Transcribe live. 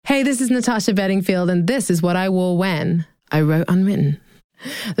Hey, this is Natasha Bedingfield, and this is what I wore when I wrote Unwritten.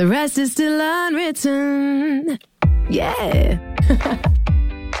 The rest is still unwritten. Yeah.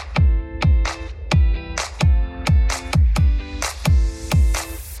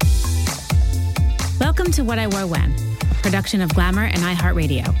 Welcome to What I Wore When, production of Glamour and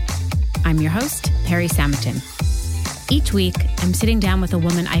iHeartRadio. I'm your host, Perry Samerton. Each week, I'm sitting down with a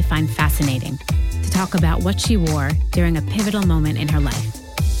woman I find fascinating to talk about what she wore during a pivotal moment in her life.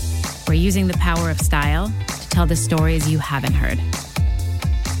 We're using the power of style to tell the stories you haven't heard.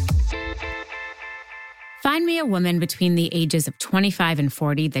 Find me a woman between the ages of 25 and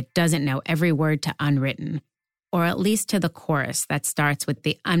 40 that doesn't know every word to Unwritten, or at least to the chorus that starts with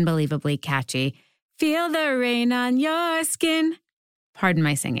the unbelievably catchy, "Feel the rain on your skin." Pardon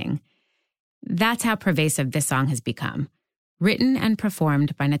my singing. That's how pervasive this song has become. Written and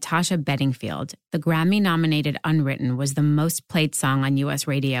performed by Natasha Bedingfield, the Grammy-nominated Unwritten was the most played song on U.S.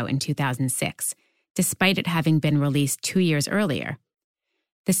 radio in 2006, despite it having been released 2 years earlier.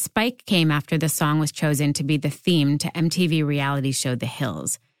 The spike came after the song was chosen to be the theme to MTV reality show The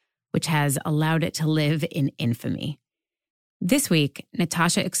Hills, which has allowed it to live in infamy. This week,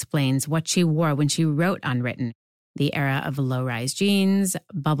 Natasha explains what she wore when she wrote Unwritten, the era of low-rise jeans,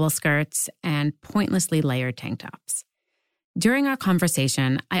 bubble skirts, and pointlessly layered tank tops. During our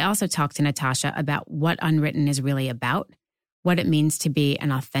conversation, I also talked to Natasha about what Unwritten is really about, what it means to be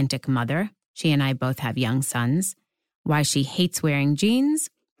an authentic mother. She and I both have young sons, why she hates wearing jeans,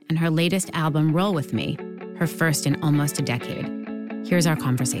 and her latest album, Roll With Me, her first in almost a decade. Here's our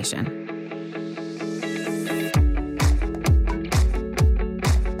conversation.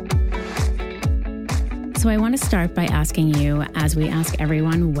 So I want to start by asking you, as we ask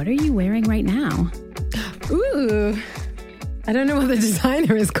everyone, what are you wearing right now? Ooh, I don't know what the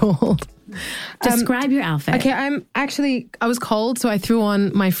designer is called. Describe your outfit. Okay, I was cold, so I threw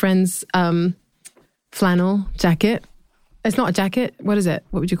on my friend's flannel jacket. It's not a jacket. What is it?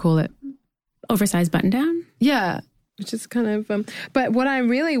 What would you call it? Oversized button down? Yeah, which is kind of... but what I'm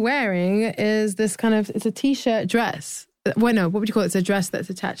really wearing is this kind of... It's a t-shirt dress. Well, no, what would you call it? It's a dress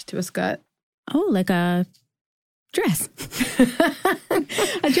that's attached to a skirt. Oh, like a dress. A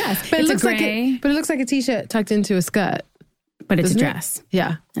dress. But it looks like a t-shirt tucked into a skirt. But it's a dress.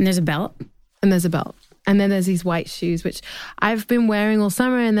 Yeah. And there's a belt. And there's a belt. And then there's these white shoes, which I've been wearing all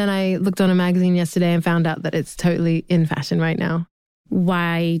summer. And then I looked on a magazine yesterday and found out that it's totally in fashion right now.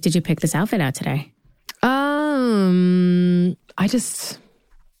 Why did you pick this outfit out today? I just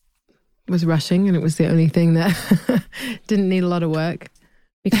was rushing, and it was the only thing that didn't need a lot of work.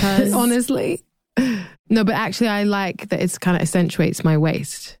 Because honestly, no, but actually I like that it's kind of accentuates my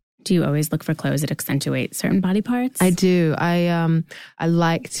waist. Do you always look for clothes that accentuate certain body parts? I do. I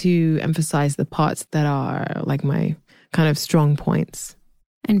like to emphasize the parts that are like my kind of strong points.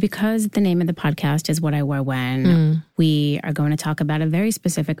 And because the name of the podcast is What I Wore When, we are going to talk about a very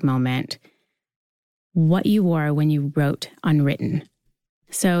specific moment, what you wore when you wrote Unwritten.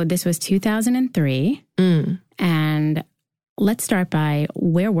 So this was 2003, and let's start by,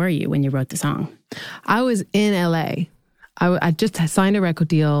 where were you when you wrote the song? I was in LA. I just signed a record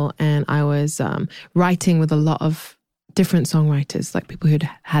deal, and I was writing with a lot of different songwriters, like people who'd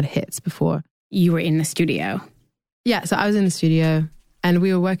had hits before. You were in the studio. Yeah, so I was in the studio, and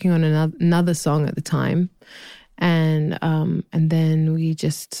we were working on another song at the time. And then we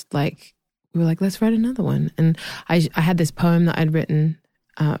just we were like, let's write another one. And I had this poem that I'd written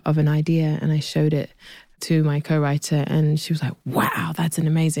of an idea, and I showed it to my co-writer, and she was like, wow, that's an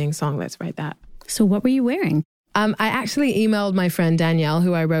amazing song. Let's write that. So what were you wearing? I actually emailed my friend Danielle,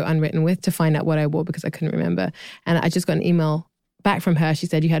 who I wrote Unwritten with, to find out what I wore because I couldn't remember. And I just got an email back from her. She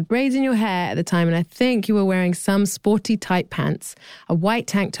said you had braids in your hair at the time, and I think you were wearing some sporty tight pants, a white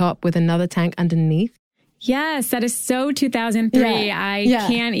tank top with another tank underneath. Yes, that is so 2003. Yeah. I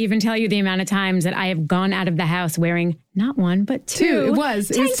can't even tell you the amount of times that I have gone out of the house wearing not one, but two. It was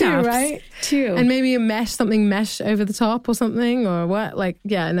tank two, tops. right? Two. And maybe something mesh over the top or something, or what?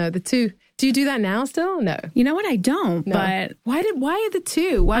 The two. Do you do that now still? No. You know what? I don't, no. But... Why are the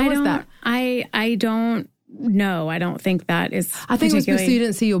two? Why was that? I don't know. I don't think that is I think it was because you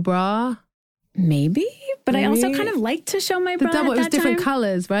didn't see your bra. Maybe, but I also kind of like to show my bra at that time. It was different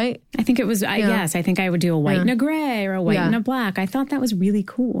colors, right? I think it was, yes, I think I would do a white and a gray or a white and a black. I thought that was really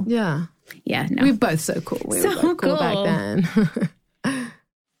cool. Yeah. Yeah, no. We were both so cool. We were both cool back then.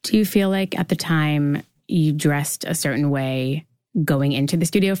 Do you feel like at the time you dressed a certain way going into the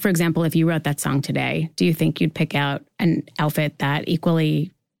studio? For example, if you wrote that song today, do you think you'd pick out an outfit that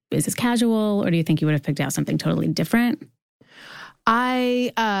equally is as casual, or do you think you would have picked out something totally different?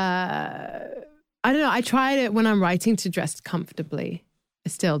 I don't know. I tried it when I'm writing to dress comfortably. I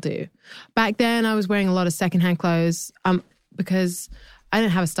still do. Back then, I was wearing a lot of secondhand clothes because I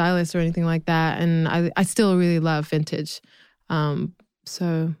didn't have a stylist or anything like that. And I still really love vintage.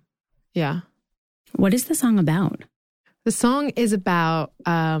 So, yeah. What is the song about? The song is about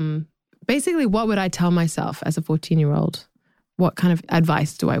basically what would I tell myself as a 14-year-old? What kind of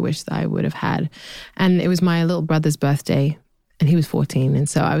advice do I wish that I would have had? And it was my little brother's birthday and he was 14. And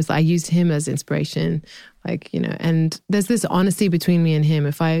so I used him as inspiration, like, you know, and there's this honesty between me and him.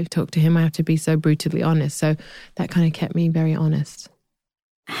 If I talk to him, I have to be so brutally honest. So that kind of kept me very honest.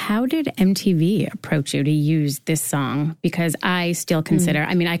 How did MTV approach you to use this song? Because I still consider,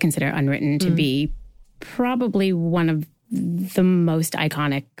 I consider Unwritten to be probably one of the most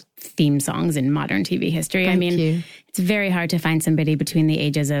iconic theme songs in modern TV history. Thank you. It's very hard to find somebody between the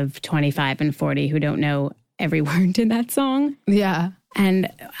ages of 25 and 40 who don't know every word to that song. Yeah. And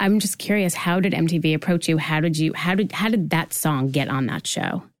I'm just curious, how did MTV approach you? How did that song get on that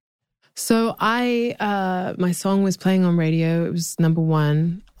show? So my song was playing on radio. It was number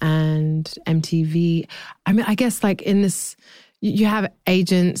one, and MTV. I mean, I guess like in this, you have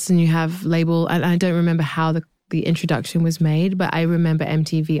agents and you have label, and I don't remember how the introduction was made, but I remember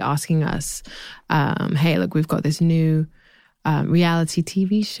MTV asking us, hey, look, we've got this new reality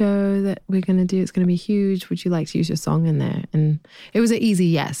TV show that we're going to do. It's going to be huge. Would you like to use your song in there? And it was an easy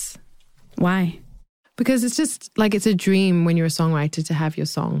yes. Why? Because it's just like, it's a dream when you're a songwriter to have your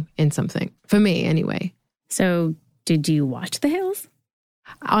song in something. For me, anyway. So did you watch The Hills?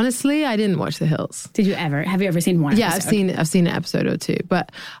 Honestly, I didn't watch The Hills. Have you ever seen one episode? Yeah, I've seen an episode or two.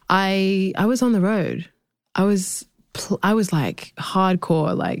 But I was on the road. I was like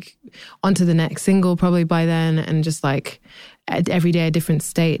hardcore, like onto the next single probably by then, and just like every day a different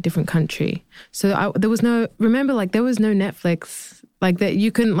state, different country. So there was no Netflix. Like that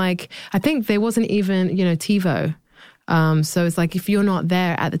you couldn't like, I think there wasn't even, you know, TiVo. So it's like if you're not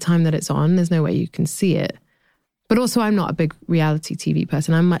there at the time that it's on, there's no way you can see it. But also I'm not a big reality TV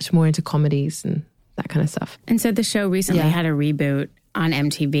person. I'm much more into comedies and that kind of stuff. And so the show recently had a reboot on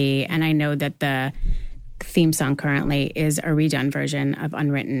MTV, and I know that the theme song currently is a redone version of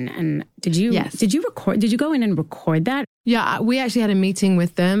Unwritten. And did you go in and record that? Yeah, we actually had a meeting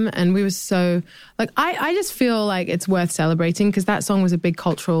with them, and we were so like, I just feel like it's worth celebrating because that song was a big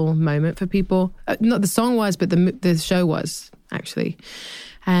cultural moment for people. Not the song was, but the show was actually.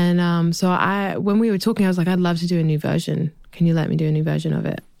 And so when we were talking, I was like, I'd love to do a new version. Can you let me do a new version of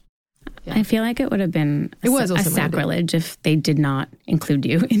it? Yeah. I feel like it would have been a sacrilege if they did not include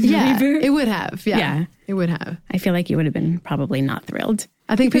you in the reboot. It would have. Yeah, it would have. I feel like you would have been probably not thrilled.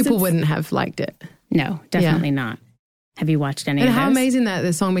 I think people wouldn't have liked it. No, definitely not. Have you watched any of those? And how amazing that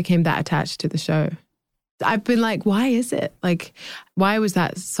the song became that attached to the show. I've been like, why is it? Like, why was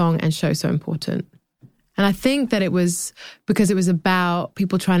that song and show so important? And I think that it was because it was about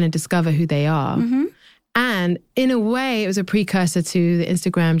people trying to discover who they are. Mm-hmm. And in a way, it was a precursor to the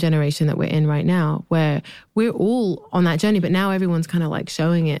Instagram generation that we're in right now, where we're all on that journey, but now everyone's kind of like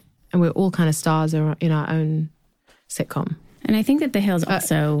showing it, and we're all kind of stars in our own sitcom. And I think that The Hills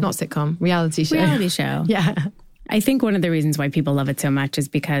also... not sitcom, reality show. Reality show. Yeah. I think one of the reasons why people love it so much is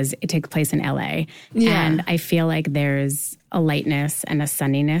because it takes place in LA. Yeah. And I feel like there's a lightness and a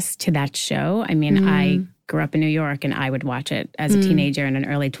sunniness to that show. I mean, I grew up in New York, and I would watch it as a teenager and an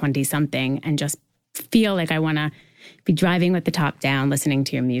early 20-something and just feel like I want to be driving with the top down, listening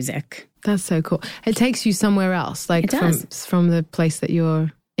to your music. That's so cool. It takes you somewhere else, like from the place that you're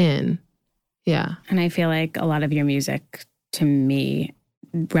in. Yeah. And I feel like a lot of your music, to me,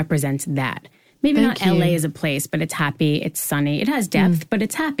 represents that. Maybe not LA as a place, but it's happy, it's sunny. It has depth, but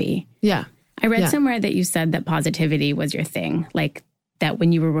it's happy. Yeah. I read somewhere that you said that positivity was your thing. Like that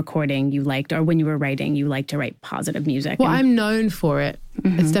when you were recording, you liked, or when you were writing, you liked to write positive music. Well, I'm known for it.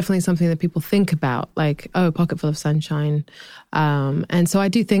 Mm-hmm. It's definitely something that people think about, like, oh, Pocket Full of Sunshine. And so I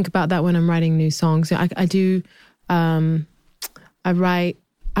do think about that when I'm writing new songs. I write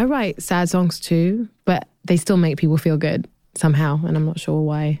sad songs too, but they still make people feel good somehow, and I'm not sure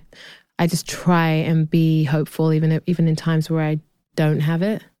why. I just try and be hopeful, even in times where I don't have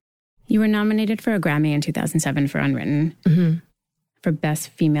it. You were nominated for a Grammy in 2007 for Unwritten, for Best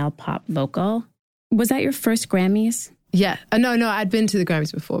Female Pop Vocal. Was that your first Grammys? Yeah. No, I'd been to the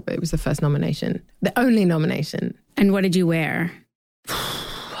Grammys before, but it was the first nomination, the only nomination. And what did you wear?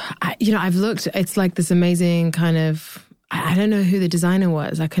 I've looked. It's like this amazing kind of, I don't know who the designer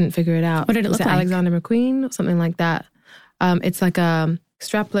was. I couldn't figure it out. What did it look like? Alexander McQueen or something like that. It's like a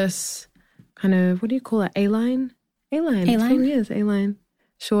strapless kind of, what do you call it? A-line? A-line. It probably is A-line.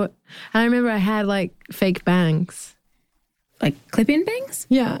 Short. And I remember I had like fake bangs. Like clip-in bangs?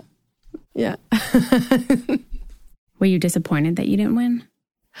 Yeah. Yeah. Were you disappointed that you didn't win?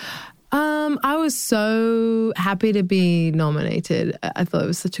 I was so happy to be nominated. I thought it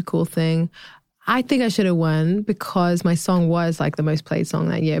was such a cool thing. I think I should have won because my song was like the most played song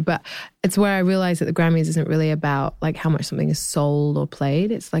that year. But it's where I realized that the Grammys isn't really about like how much something is sold or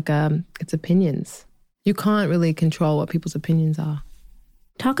played. It's like it's opinions. You can't really control what people's opinions are.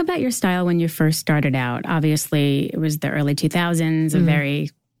 Talk about your style when you first started out. Obviously, it was the early 2000s, a very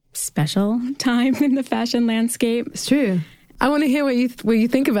special time in the fashion landscape. It's true. I want to hear what you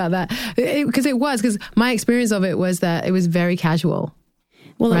think about that. Because my experience of it was that it was very casual.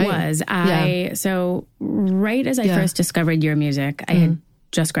 Well, right? It was. So right as I first discovered your music, I had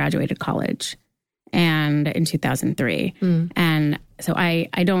just graduated college and in 2003. And so I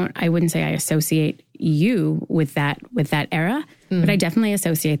wouldn't say I associate you with that era, but I definitely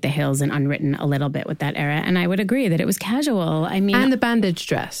associate The Hills and Unwritten a little bit with that era. And I would agree that it was casual. I mean, and the bandage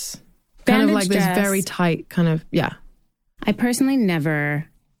dress. Kind of like this very tight kind of, I personally never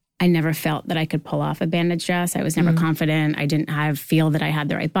felt that I could pull off a bandage dress. I was never confident. I didn't feel that I had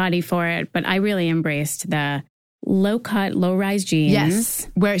the right body for it. But I really embraced the low-cut, low-rise jeans. Yes,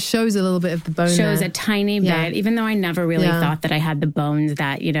 where it shows a little bit of the bone. Shows a tiny bit, even though I never really thought that I had the bones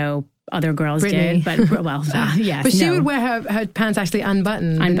that, other girls Britney did. But, well, yes. But she would wear her pants actually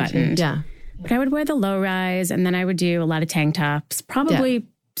unbuttoned. Unbuttoned. Yeah. But I would wear the low-rise, and then I would do a lot of tank tops, probably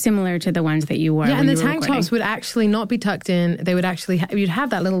similar to the ones that you wore. Yeah, and the tank tops would actually not be tucked in. They would actually, you'd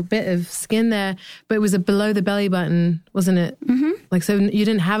have that little bit of skin there, but it was below the belly button, wasn't it? Mm-hmm. Like, so you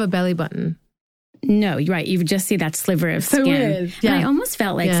didn't have a belly button. No, you're right. You would just see that sliver of skin. Weird. Yeah. And I almost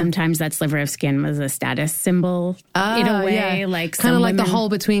felt like sometimes that sliver of skin was a status symbol in a way. Like kind of like the hole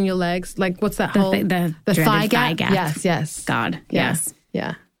between your legs. Like, what's that hole? The thigh gap? Yes. God, yes.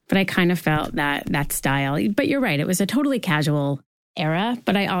 Yeah. But I kind of felt that style. But you're right. It was a totally casual era,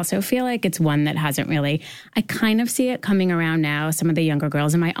 but I also feel like it's one that hasn't really, I kind of see it coming around now. Some of the younger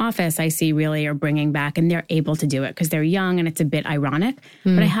girls in my office I see really are bringing back, and they're able to do it because they're young and it's a bit ironic.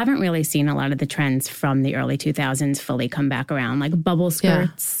 But I haven't really seen a lot of the trends from the early 2000s fully come back around, like bubble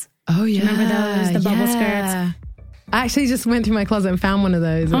skirts. Oh, yeah. Do you remember those? The bubble skirts? I actually just went through my closet and found one of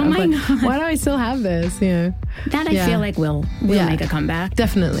those. Oh my God. Why do I still have this? That I feel like will make a comeback.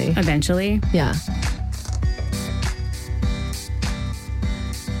 Definitely. Eventually. Yeah.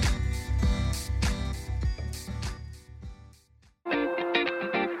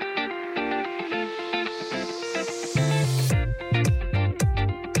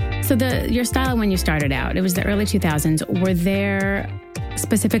 So your style when you started out, it was the early 2000s. Were there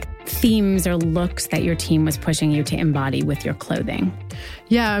specific themes or looks that your team was pushing you to embody with your clothing?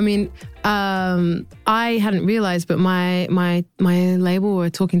 Yeah, I mean, I hadn't realized, but my label were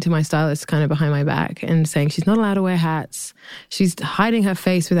talking to my stylist kind of behind my back and saying she's not allowed to wear hats. She's hiding her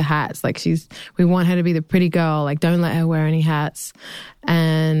face with the hats. Like we want her to be the pretty girl. Like, don't let her wear any hats.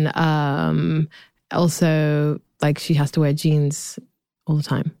 And also, like, she has to wear jeans all the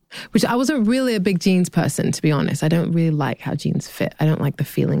time, which I wasn't really a big jeans person, to be honest. I don't really like how jeans fit. I don't like the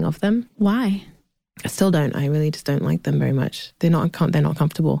feeling of them. Why? I still don't. I really just don't like them very much. They're not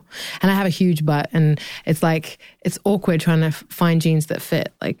comfortable. And I have a huge butt, and it's like, it's awkward trying to find jeans that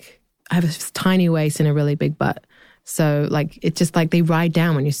fit. Like, I have a tiny waist and a really big butt. So like, it's just like they ride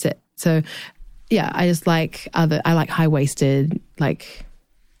down when you sit. So yeah, I just like I like high-waisted, like,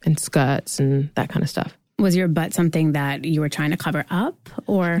 and skirts and that kind of stuff. Was your butt something that you were trying to cover up,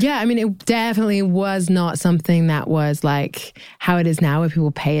 or? Yeah, I mean, it definitely was not something that was like how it is now, where people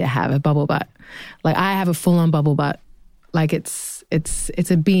pay to have a bubble butt. Like, I have a full-on bubble butt. Like, it's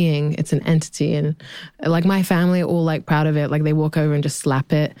a being, it's an entity, and like my family are all like proud of it. Like, they walk over and just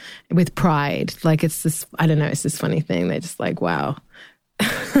slap it with pride. Like, it's this, I don't know, it's this funny thing. They're just like, wow.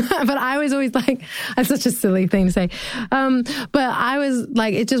 But I was always like, that's such a silly thing to say. But I was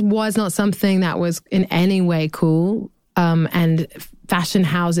like, it just was not something that was in any way cool. And fashion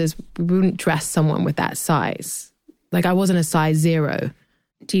houses wouldn't dress someone with that size. Like, I wasn't a size 0.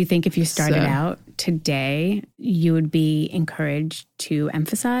 Do you think if you started out today, you would be encouraged to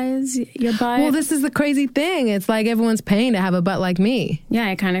emphasize your butt? Well, this is the crazy thing. It's like everyone's paying to have a butt like me. Yeah,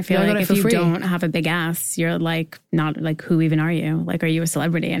 I kind of feel like if you don't have a big ass, you're like, not like, who even are you? Like, are you a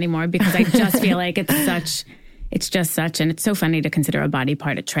celebrity anymore? Because I just feel like it's just such, and it's so funny to consider a body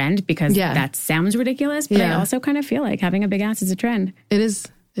part a trend, because that sounds ridiculous, but I also kind of feel like having a big ass is a trend. It is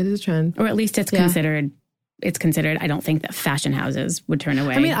a trend. Or at least it's considered. It's considered. I don't think that fashion houses would turn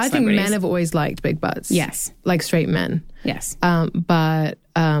away. I mean, I think men have always liked big butts. Yes. Like straight men. Yes. But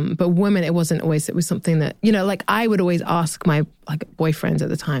women, it wasn't always, it was something that, like, I would always ask my like boyfriends at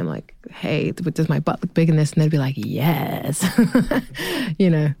the time, like, hey, does my butt look big in this? And they'd be like, yes.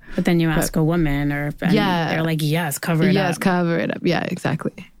 But then you ask a woman, they're like, yes, cover it up. Yes, cover it up. Yeah,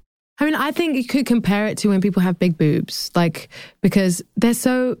 exactly. I mean, I think you could compare it to when people have big boobs, like, because they're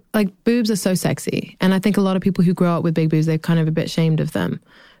so, like, boobs are so sexy. And I think a lot of people who grow up with big boobs, they're kind of a bit ashamed of them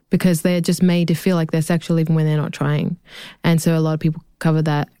because they're just made to feel like they're sexual even when they're not trying. And so a lot of people cover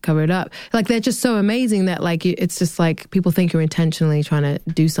it up. Like, they're just so amazing that, like, it's just like people think you're intentionally trying to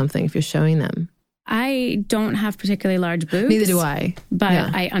do something if you're showing them. I don't have particularly large boobs. Neither do I. But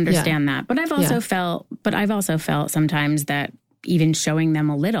I understand that. But I've also felt sometimes that even showing them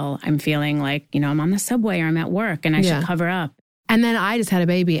a little, I'm feeling like, you know, I'm on the subway or I'm at work and I should cover up. And then I just had a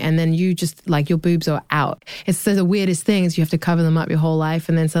baby and then you just, like, your boobs are out. It's the weirdest thing is you have to cover them up your whole life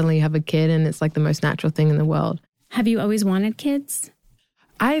and then suddenly you have a kid and it's like the most natural thing in the world. Have you always wanted kids?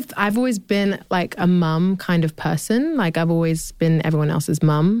 I've always been like a mum kind of person. Like, I've always been everyone else's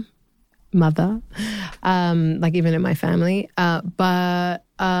mother, like even in my family. But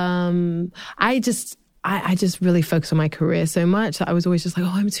I just really focus on my career so much. I was always just like,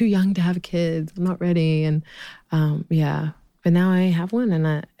 oh, I'm too young to have a kid. I'm not ready. And but now I have one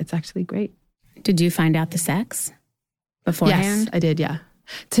and it's actually great. Did you find out the sex beforehand? Yes, I did, yeah.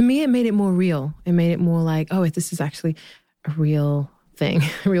 To me, it made it more real. It made it more like, oh, this is actually a real thing,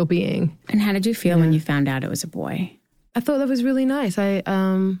 a real being. And how did you feel when you found out it was a boy? I thought that was really nice. I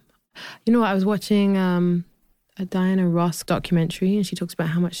was watching a Diana Ross documentary and she talks about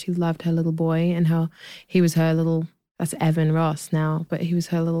how much she loved her little boy and how he was her little, that's Evan Ross now, but he was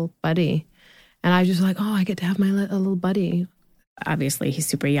her little buddy. And I was just like, oh, I get to have my little buddy. Obviously, he's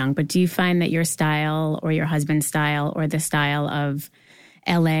super young, but do you find that your style or your husband's style or the style of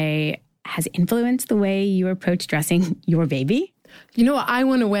LA has influenced the way you approach dressing your baby? You know what? I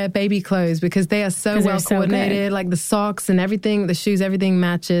want to wear baby clothes because they are so well coordinated, like the socks and everything, the shoes, everything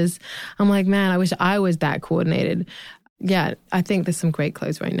matches. I'm like, man, I wish I was that coordinated. Yeah, I think there's some great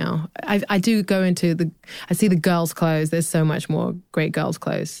clothes right now. I do go into I see the girls' clothes. There's so much more great girls'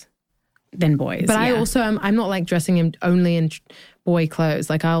 clothes than boys. But I also, I'm not like dressing him only in boy clothes.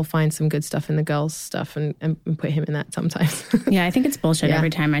 Like, I'll find some good stuff in the girls' stuff and put him in that sometimes. Yeah, I think it's bullshit every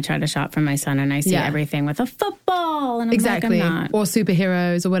time I try to shop for my son and I see everything with a football. And I'm like, I'm not. Or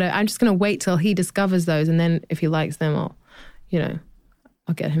superheroes or whatever. I'm just going to wait till he discovers those. And then if he likes them, I'll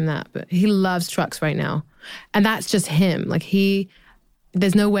get him that. But he loves trucks right now. And that's just him. Like,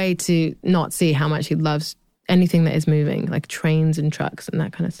 there's no way to not see how much he loves anything that is moving, like trains and trucks and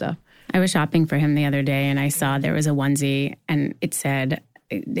that kind of stuff. I was shopping for him the other day and I saw there was a onesie and it said,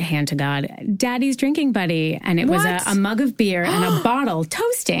 hand to God, Daddy's drinking buddy. And it was a mug of beer and a bottle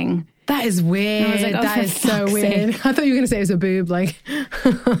toasting. That is weird. I was like, that is so weird. I thought you were going to say it was a boob. Like,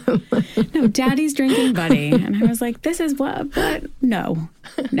 no, Daddy's drinking buddy. And I was like, this is what? No.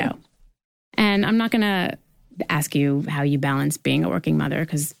 And I'm not going to ask you how you balance being a working mother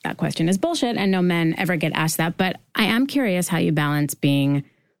because that question is bullshit and no men ever get asked that. But I am curious how you balance being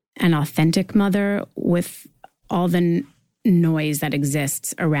an authentic mother with all the noise that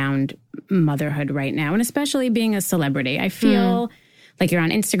exists around motherhood right now, and especially being a celebrity. I feel like you're on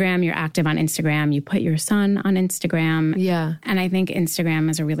Instagram, you're active on Instagram, you put your son on Instagram. Yeah. And I think Instagram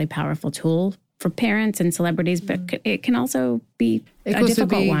is a really powerful tool for parents and celebrities, but it can also be a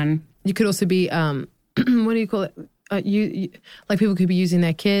difficult one. You could also be, what do you call it? You like people could be using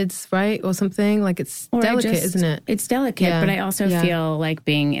their kids, right? Or something. Like, it's delicate, isn't it? It's delicate, but I also feel like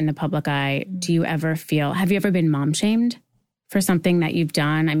being in the public eye, have you ever been mom shamed for something that you've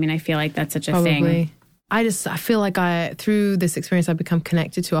done? I mean, I feel like that's such a thing. I feel like through this experience, I've become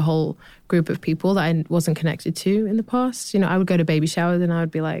connected to a whole group of people that I wasn't connected to in the past. You know, I would go to baby showers and I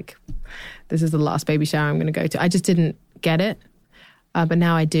would be like, this is the last baby shower I'm going to go to. I just didn't get it. But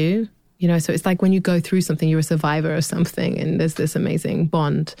now I do. You know, so it's like when you go through something, you're a survivor of something and there's this amazing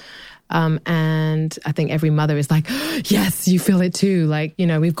bond. And I think every mother is like, yes, you feel it too. Like, you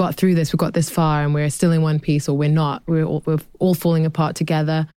know, we've got through this, we've got this far and we're still in one piece or we're not. We're all falling apart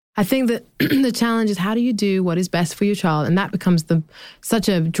together. I think that the challenge is how do you do what is best for your child? And that becomes such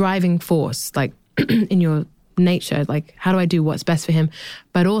a driving force, like in your nature. Like, how do I do what's best for him?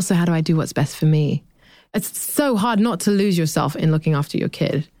 But also, how do I do what's best for me? It's so hard not to lose yourself in looking after your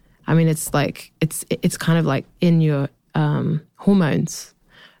kid. I mean, it's like, it's kind of like in your hormones,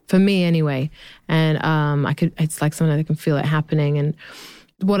 for me anyway. And it's like something I can feel it happening. And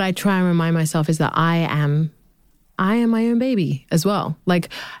what I try and remind myself is that I am my own baby as well. Like,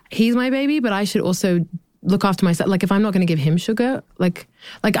 he's my baby, but I should also look after myself. Like, if I'm not going to give him sugar, like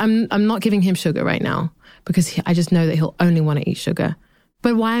I'm not giving him sugar right now because I just know that he'll only want to eat sugar.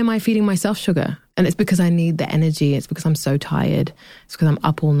 But why am I feeding myself sugar? And it's because I need the energy. It's because I'm so tired. It's because I'm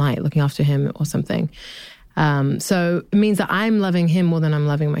up all night looking after him or something. So it means that I'm loving him more than I'm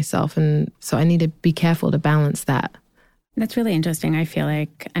loving myself. And so I need to be careful to balance that. That's really interesting. I feel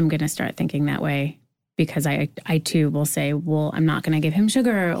like I'm going to start thinking that way because I too will say, well, I'm not going to give him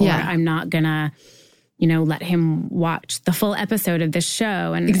sugar or I'm not going to, let him watch the full episode of this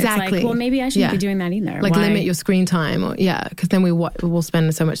show. And exactly. It's like, well, maybe I shouldn't be doing that either. Like limit your screen time. Or, because then we'll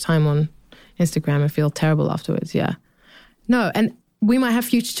spend so much time on Instagram and feel terrible afterwards. Yeah. No, and we might have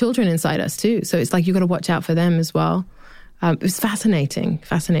future children inside us too. So it's like you got to watch out for them as well. It's fascinating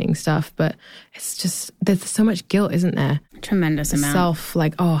stuff. But it's just, there's so much guilt, isn't there? Tremendous amount.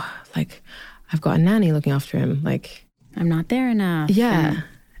 I've got a nanny looking after him. Like, I'm not there enough. Yeah.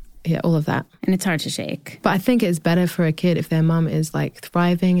 Yeah, all of that. And it's hard to shake. But I think it's better for a kid if their mum is like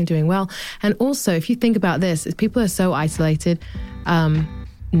thriving and doing well. And also, if you think about this, people are so isolated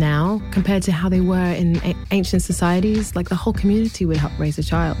now compared to how they were in ancient societies. Like the whole community would help raise a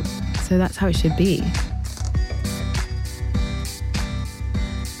child. So that's how it should be.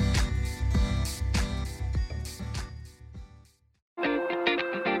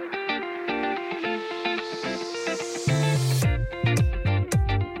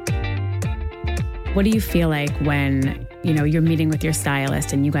 What do you feel like when, you're meeting with your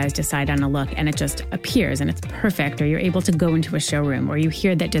stylist and you guys decide on a look and it just appears and it's perfect, or you're able to go into a showroom, or you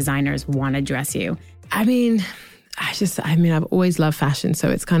hear that designers want to dress you? I mean, I've always loved fashion. So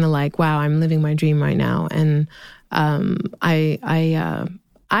it's kind of like, wow, I'm living my dream right now. And I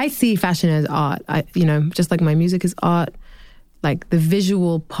see fashion as art. Just like my music is art, like the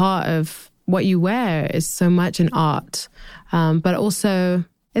visual part of what you wear is so much an art. But also,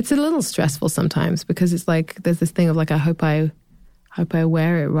 it's a little stressful sometimes because it's like there's this thing of like I hope I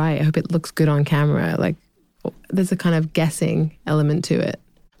wear it right. I hope it looks good on camera. Like there's a kind of guessing element to it.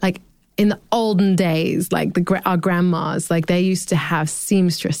 Like in the olden days, like our grandmas, like they used to have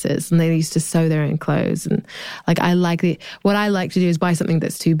seamstresses and they used to sew their own clothes. And like what I like to do is buy something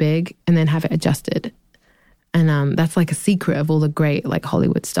that's too big and then have it adjusted. And that's like a secret of all the great like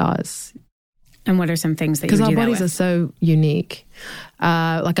Hollywood stars. And what are some things that you do that with? Because our bodies are so unique.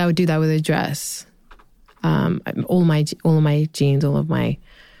 Like I would do that with a dress. All of my jeans, all of my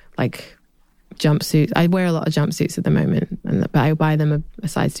like jumpsuits. I wear a lot of jumpsuits at the moment, but I buy them a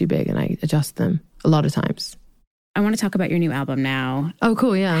size too big and I adjust them a lot of times. I want to talk about your new album now. Oh,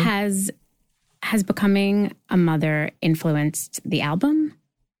 cool! Yeah. Has becoming a mother influenced the album?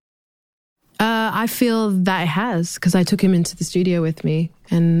 I feel that it has, because I took him into the studio with me,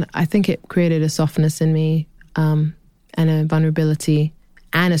 and I think it created a softness in me, and a vulnerability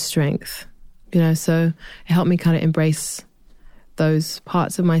and a strength, so it helped me kind of embrace those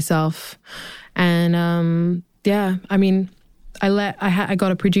parts of myself. And I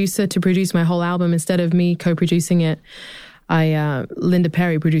got a producer to produce my whole album instead of me co-producing it. Linda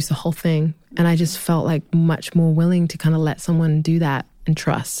Perry produced the whole thing, and I just felt like much more willing to kind of let someone do that and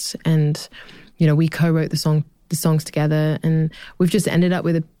trust. And we co-wrote the songs together, and we've just ended up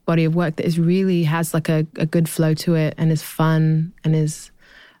with a body of work that really has like a good flow to it and is fun and is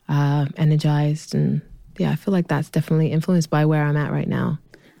energized. And I feel like that's definitely influenced by where I'm at right now.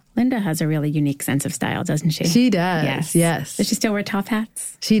 Linda has a really unique sense of style, doesn't she? She does, yes. Does she still wear top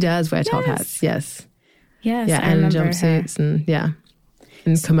hats? She does wear top hats, yes. Yes, yeah, and jumpsuits her.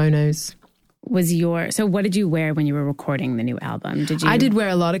 and kimonos. So what did you wear when you were recording the new album? I did wear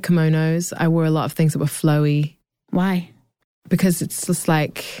a lot of kimonos. I wore a lot of things that were flowy. Why? Because it's just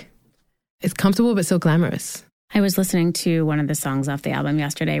like, it's comfortable but still glamorous. I was listening to one of the songs off the album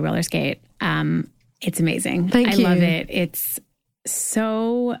yesterday, Roller Skate. It's amazing. Thank you. I love it. It's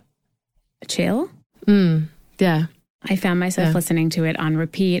so chill. Yeah. I found myself listening to it on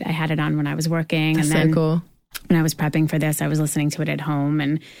repeat. I had it on when I was working. That's and then so cool. When I was prepping for this, I was listening to it at home,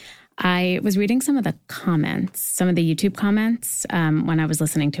 and I was reading some of the comments, some of the YouTube comments when I was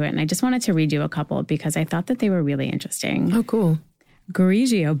listening to it. And I just wanted to read you a couple because I thought that they were really interesting. Oh, cool.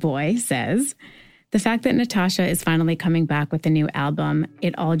 Grigio Boy says, the fact that Natasha is finally coming back with the new album,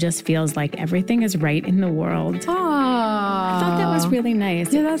 it all just feels like everything is right in the world. Aww. I thought that was really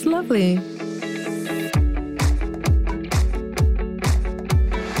nice. Yeah, that's lovely.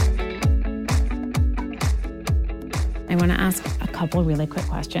 I want to ask a couple really quick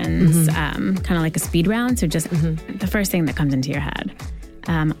questions, kind of like a speed round. So just the first thing that comes into your head.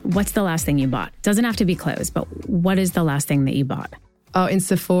 What's the last thing you bought? Doesn't have to be clothes, but what is the last thing that you bought? Oh, in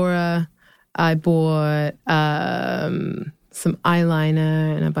Sephora, I bought some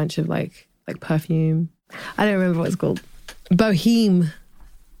eyeliner and a bunch of like perfume. I don't remember what it's called. Bohème.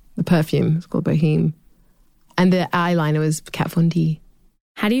 The perfume. It's called Bohème. And the eyeliner was Kat Von D.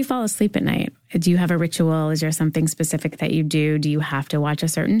 How do you fall asleep at night? Do you have a ritual? Is there something specific that you do? Do you have to watch a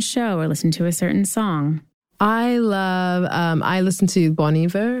certain show or listen to a certain song? I listen to Bon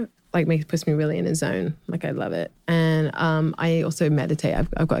Iver puts me really in a zone. Like, I love it. And I also meditate.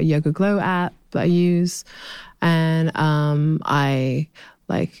 I've got a Yoga Glow app that I use. And I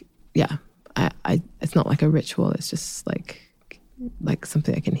it's not like a ritual. It's just like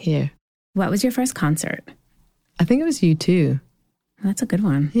something I can hear. What was your first concert? I think it was U2. That's a good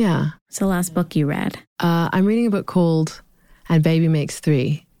one. Yeah. What's the last book you read? I'm reading a book called And Baby Makes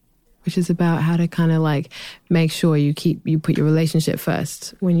Three, which is about how to kind of like make sure you put your relationship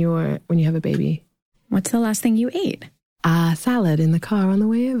first when you have a baby. What's the last thing you ate? Salad in the car on the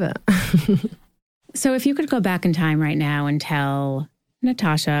way over. So if you could go back in time right now and tell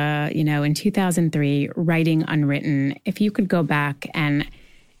Natasha, in 2003, writing Unwritten, if you could go back and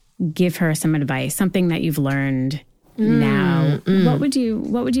give her some advice, something that you've learned now, what would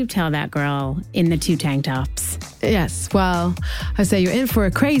you tell that girl in the 2 tank tops? Yes, well, I say you're in for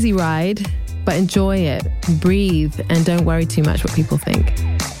a crazy ride, but enjoy it, breathe, and don't worry too much what people think.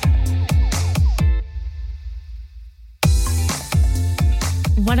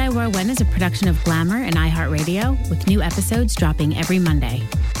 What I Wore When is a production of Glamour and iHeartRadio, with new episodes dropping every Monday.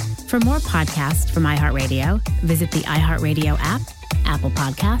 For more podcasts from iHeartRadio, visit the iHeartRadio app, Apple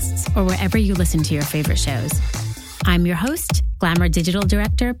Podcasts, or wherever you listen to your favorite shows. I'm your host, Glamour Digital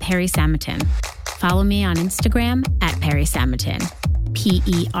Director Perry Samutin. Follow me on Instagram at Perry Samutin,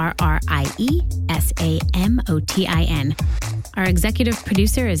 PerrieSamutin. Our executive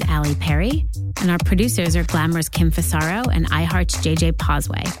producer is Allie Perry, and our producers are Glamour's Kim Fasaro and iHeart's JJ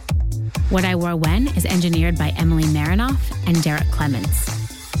Posway. What I Wore When is engineered by Emily Marinoff and Derek Clements.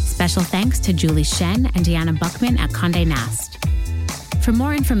 Special thanks to Julie Shen and Deanna Buckman at Condé Nast. For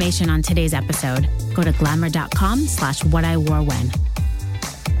more information on today's episode, go to glamour.com/whatiworewhen.